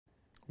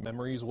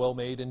Memories well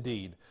made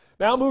indeed.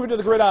 Now moving to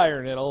the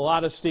gridiron, and a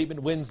lot of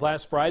statement wins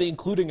last Friday,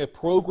 including a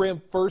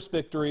program first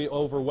victory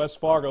over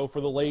West Fargo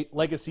for the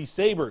Legacy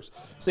Sabres.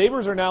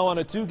 Sabres are now on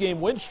a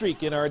 2-game win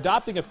streak and are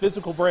adopting a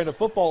physical brand of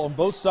football on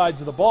both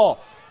sides of the ball.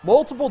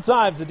 Multiple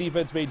times the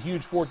defense made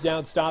huge fourth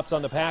down stops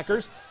on the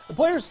Packers. The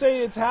players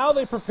say it's how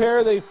they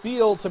prepare they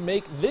feel to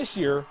make this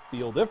year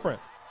feel different.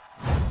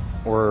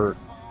 We're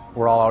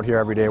all out here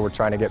every day. We're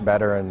trying to get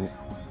better, and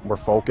we're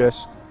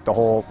focused the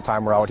whole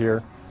time we're out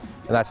here.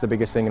 And that's the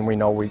biggest thing, and we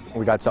know we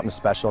got something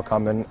special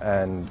coming,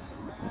 and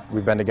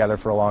we've been together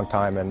for a long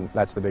time, and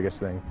that's the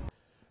biggest thing.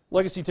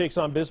 Legacy takes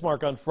on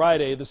Bismarck on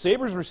Friday. The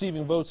Sabres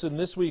receiving votes in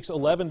this week's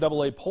 11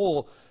 AA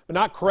poll, but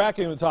not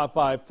cracking the top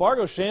 5.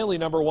 Fargo Shanley,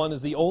 #1,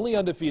 is the only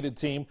undefeated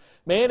team.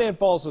 Mandan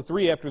falls to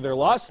 3 after their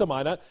loss to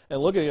Minot,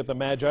 and looking at the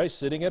Magi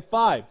sitting at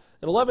 5.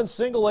 At 11,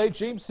 single A,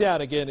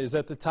 Jamestown again is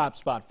at the top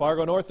spot.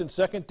 Fargo North in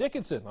second,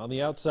 Dickinson on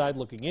the outside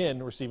looking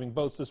in, receiving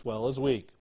votes as well as weak.